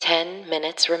10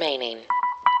 minutes remaining.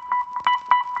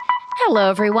 Hello,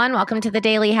 everyone. Welcome to the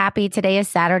Daily Happy. Today is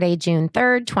Saturday, June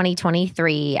 3rd,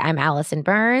 2023. I'm Allison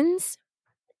Burns.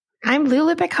 I'm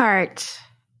Lulu Picard.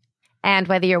 And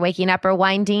whether you're waking up or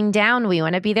winding down, we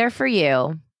want to be there for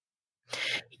you.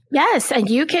 Yes, and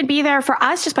you can be there for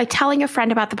us just by telling a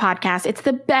friend about the podcast. It's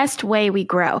the best way we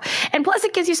grow. And plus,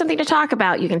 it gives you something to talk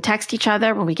about. You can text each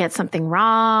other when we get something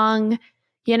wrong.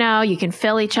 You know, you can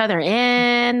fill each other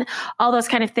in, all those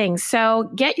kind of things.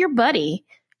 So get your buddy,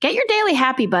 get your daily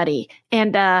happy buddy,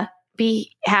 and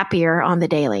be happier on the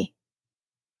daily.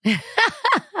 I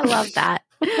love that.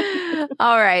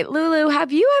 All right, Lulu,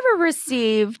 have you ever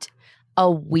received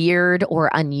a weird or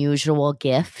unusual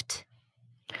gift?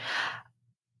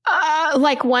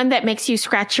 Like one that makes you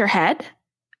scratch your head?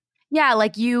 Yeah,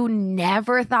 like you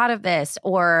never thought of this,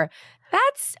 or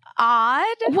that's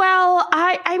odd. Well,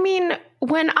 I mean,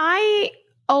 when I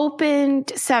opened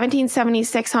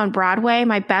 1776 on Broadway,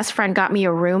 my best friend got me a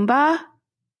Roomba,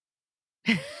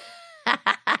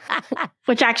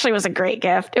 which actually was a great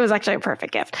gift. It was actually a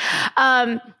perfect gift.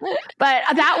 But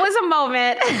that was a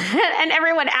moment, and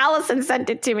everyone, Allison sent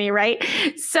it to me, right?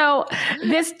 So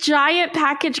this giant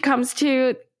package comes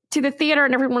to the theater,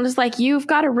 and everyone was like, "You've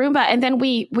got a Roomba." And then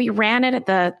we ran it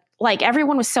at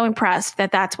everyone was so impressed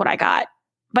that that's what I got.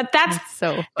 But that's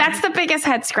the biggest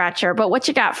head scratcher. But what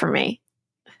you got for me?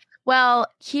 Well,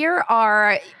 here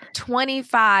are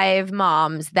 25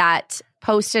 moms that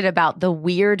posted about the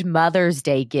weird Mother's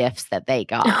Day gifts that they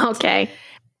got. Okay.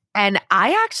 And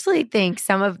I actually think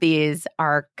some of these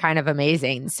are kind of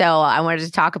amazing. So I wanted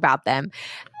to talk about them.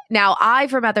 Now,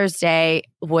 for Mother's Day,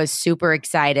 was super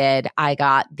excited. I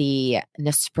got the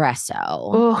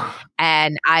Nespresso, Ooh.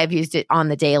 and I've used it on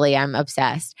the daily. I'm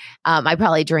obsessed. I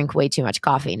probably drink way too much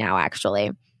coffee now,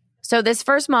 actually. So this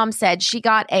first mom said she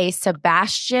got a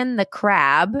Sebastian the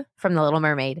Crab from The Little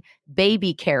Mermaid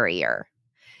baby carrier.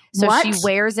 So What? she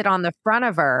wears it on the front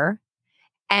of her,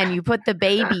 and you put the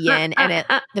baby in, and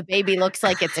the baby looks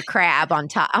like it's a crab on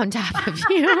top of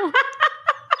you.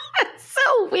 It's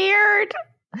so weird.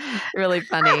 Really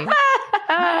funny.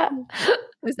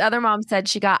 This other mom said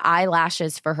she got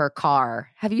eyelashes for her car.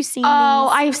 Have you seen these?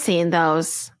 I've seen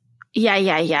those. Yeah.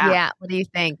 Yeah. What do you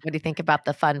think? What do you think about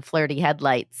the fun, flirty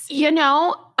headlights? You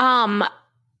know,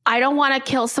 I don't want to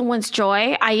kill someone's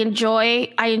joy. I enjoy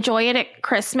it at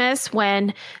Christmas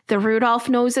when the Rudolph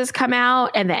noses come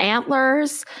out and the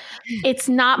antlers. It's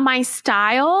not my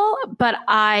style, but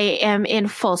I am in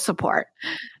full support.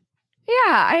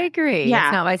 Yeah, I agree. Yeah.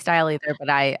 It's not my style either, but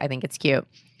I think it's cute.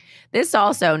 This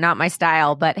also not my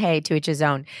style, but hey, to each his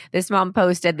own. This mom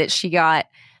posted that she got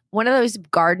one of those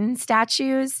garden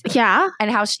statues. Yeah.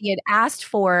 And how she had asked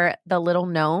for the little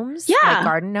gnomes. Yeah. Like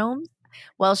garden gnomes.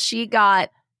 Well, she got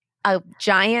a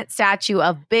giant statue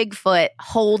of Bigfoot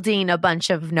holding a bunch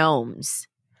of gnomes.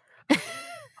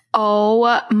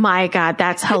 Oh my God,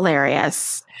 that's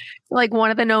hilarious. Like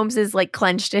one of the gnomes is like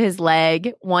clenched to his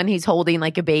leg. One he's holding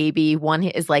like a baby. One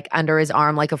is like under his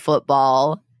arm like a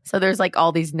football. So there's like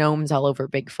all these gnomes all over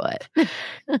Bigfoot.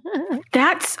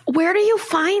 Where do you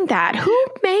find that? Who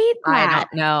made that? I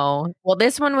don't know. Well,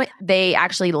 this one, they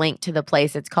actually linked to the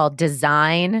place. It's called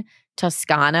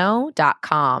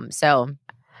designtoscano.com. So,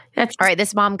 all right,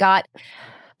 this mom got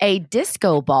a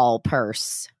disco ball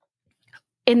purse.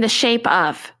 In the shape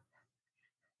of?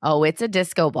 Oh, it's a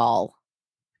disco ball.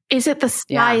 Is it the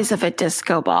size of a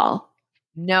disco ball?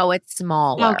 No, it's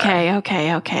smaller.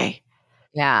 Okay.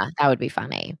 Yeah, that would be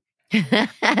funny.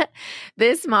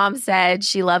 This mom said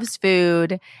she loves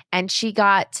food, and she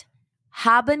got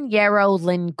habanero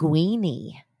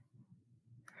linguine.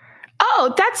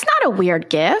 Oh, that's not a weird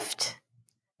gift.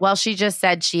 Well, she just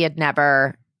said she had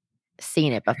never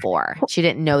seen it before. She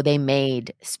didn't know they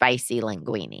made spicy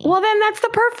linguine. Well, then that's the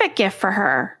perfect gift for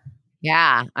her.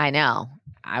 Yeah, I know.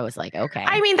 I was like, okay.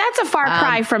 I mean, that's a far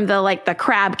cry from the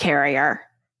crab carrier.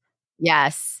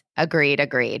 Yes,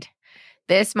 agreed.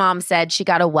 This mom said she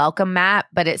got a welcome mat,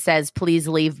 but it says, please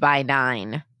leave by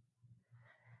 9.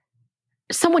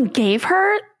 Someone gave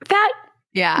her that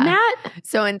mat?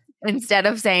 So instead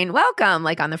of saying welcome,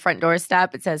 like on the front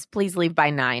doorstep, it says, please leave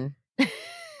by 9.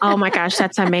 Oh my gosh,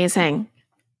 that's amazing.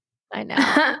 I know.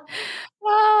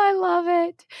 Oh, I love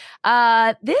it.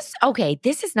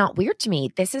 This is not weird to me.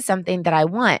 This is something that I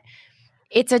want.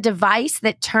 It's a device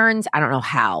that turns, I don't know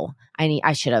how.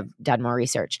 I should have done more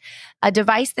research. A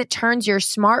device that turns your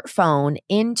smartphone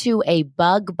into a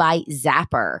bug bite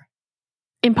zapper.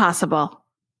 Impossible.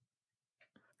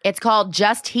 It's called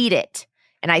Just Heat It.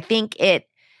 And I think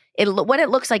what it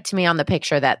looks like to me on the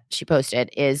picture that she posted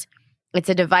is it's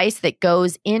a device that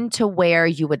goes into where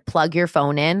you would plug your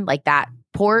phone in, like that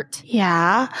port.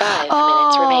 Yeah. 5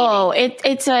 minutes remaining.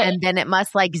 It's a, And then it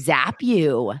must like zap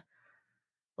you,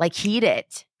 like heat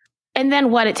it. and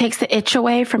then what? It takes the itch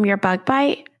away from your bug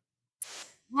bite.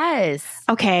 Yes.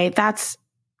 Okay, if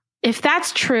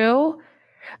that's true,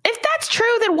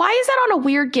 then why is that on a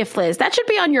weird gift list? That should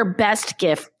be on your best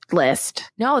gift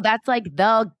list. No, that's like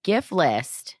the gift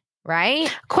list, right?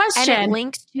 Question. And it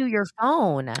links to your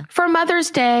phone. For Mother's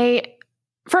Day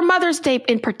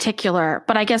in particular,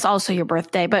 but I guess also your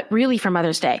birthday, but really for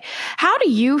Mother's Day, how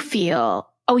do you feel?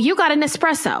 Oh, you got an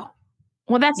espresso.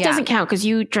 Well, that doesn't count because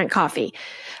you drink coffee.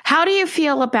 How do you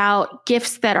feel about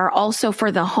gifts that are also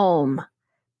for the home,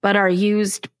 but are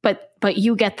used, but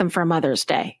you get them for Mother's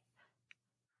Day?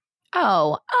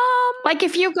 Oh, Like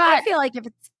if you got, I feel like if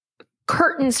it's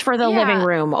curtains for the living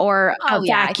room or a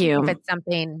vacuum. I think if it's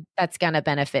something that's going to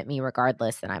benefit me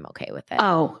regardless, then I'm okay with it.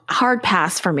 Oh, hard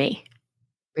pass for me.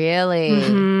 Really?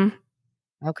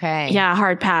 Mm-hmm. Okay. Yeah,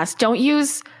 hard pass. Don't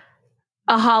use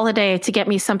a holiday to get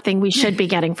me something we should be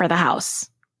getting for the house.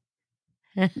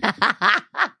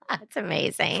 That's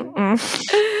amazing.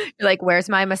 Mm. You're like, where's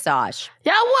my massage?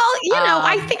 Yeah, well,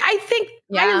 I think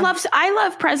I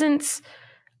love presents.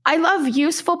 I love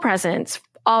useful presents,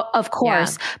 of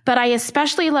course, but I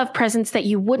especially love presents that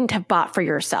you wouldn't have bought for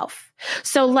yourself.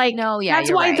 So like,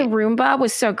 that's why the Roomba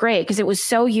was so great, because it was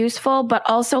so useful, but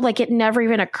also like it never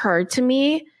even occurred to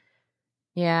me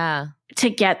to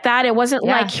get that. It wasn't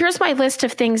like, here's my list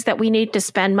of things that we need to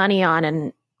spend money on.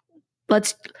 And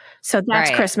so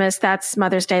that's Christmas, that's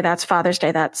Mother's Day, that's Father's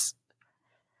Day, that's.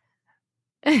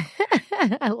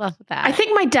 I love that. I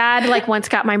think my dad like once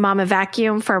got my mom a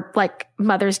vacuum for like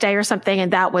Mother's Day or something.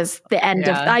 And that was the end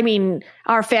of, I mean,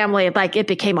 our family, like it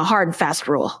became a hard and fast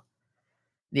rule.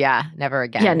 Yeah. Never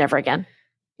again. Yeah. Never again.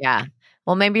 Yeah.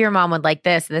 Well, maybe your mom would like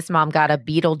this. This mom got a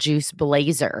Beetlejuice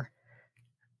blazer.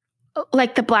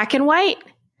 Like the black and white?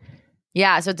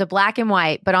 Yeah. So it's a black and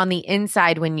white, but on the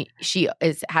inside, when she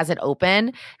has it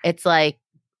open, it's like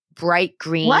bright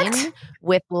green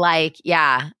with like,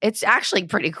 it's actually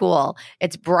pretty cool.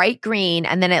 It's bright green.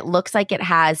 And then it looks like it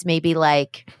has maybe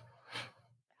like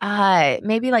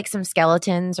some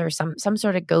skeletons or some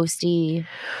sort of ghosty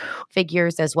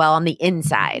figures as well on the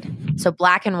inside. So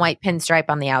black and white pinstripe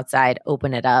on the outside,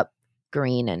 open it up,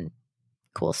 green and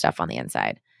cool stuff on the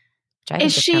inside. Which I think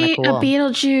is she cool. a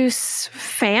Beetlejuice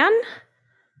fan?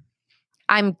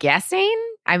 I'm guessing.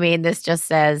 I mean, this just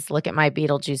says, look at my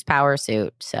Beetlejuice power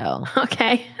suit. So,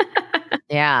 okay.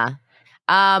 Yeah.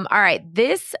 All right.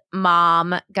 This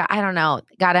mom got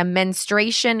a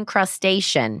menstruation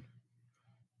crustacean.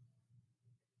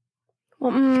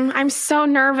 Well, I'm so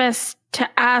nervous to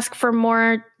ask for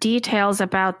more details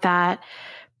about that,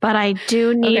 but I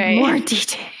do need more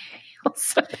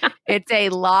details. It's a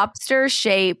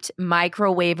lobster-shaped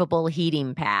microwavable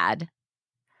heating pad.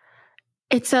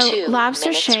 It's a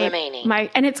lobster-shaped,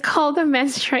 and it's called the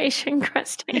menstruation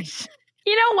crustacean.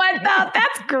 You know what, though?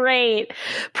 That's great.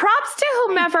 Props to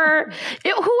whoever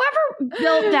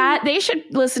built that. They should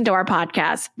listen to our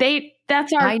podcast.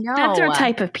 That's our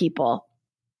type of people.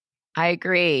 I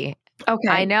agree. Okay.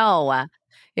 I know.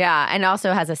 Yeah. And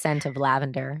also has a scent of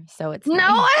lavender. So it's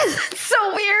it's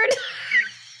so weird.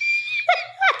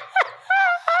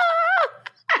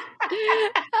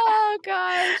 Oh,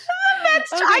 gosh.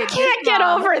 I can't get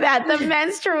over that. The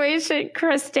menstruation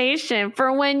crustacean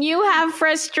for when you have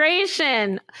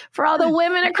frustration for all the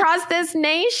women across this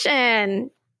nation.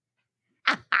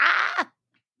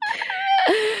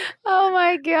 Oh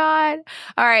my God.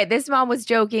 All right. This mom was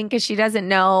joking because she doesn't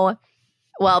know.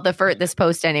 Well, this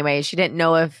post anyway, she didn't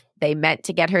know if they meant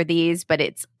to get her these, but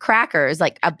it's crackers,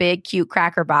 like a big, cute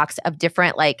cracker box of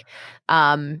different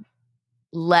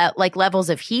levels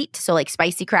of heat. So like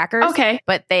spicy crackers. Okay.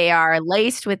 But they are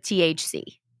laced with THC.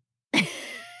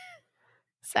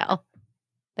 So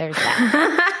there's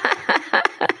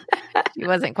that. She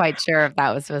wasn't quite sure if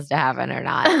that was supposed to happen or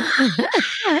not.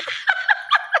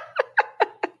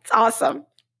 It's awesome.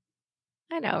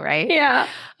 I know, right? Yeah.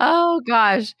 Oh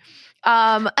gosh.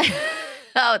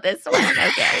 This one.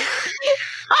 Okay.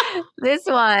 This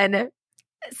one,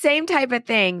 same type of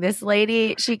thing. This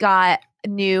lady, she got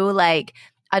new like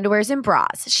underwears and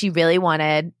bras. She really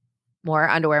wanted more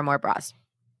underwear, more bras.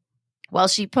 Well,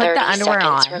 she put the underwear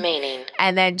on remaining.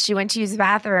 And then she went to use the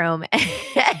bathroom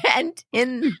and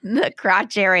in the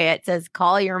crotch area, it says,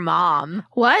 call your mom.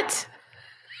 What?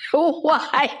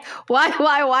 Why?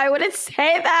 Why would it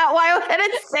say that? Why would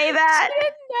it say that? She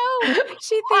didn't know.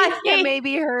 She thinks it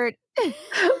maybe hurt.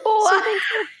 What?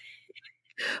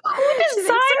 Who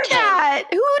designed that?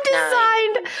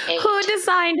 Who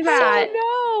designed that?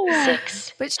 No.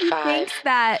 6. But she 5, thinks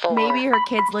that 4, maybe her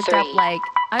kids looked 3, up like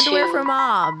underwear 2, for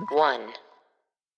mom. 1.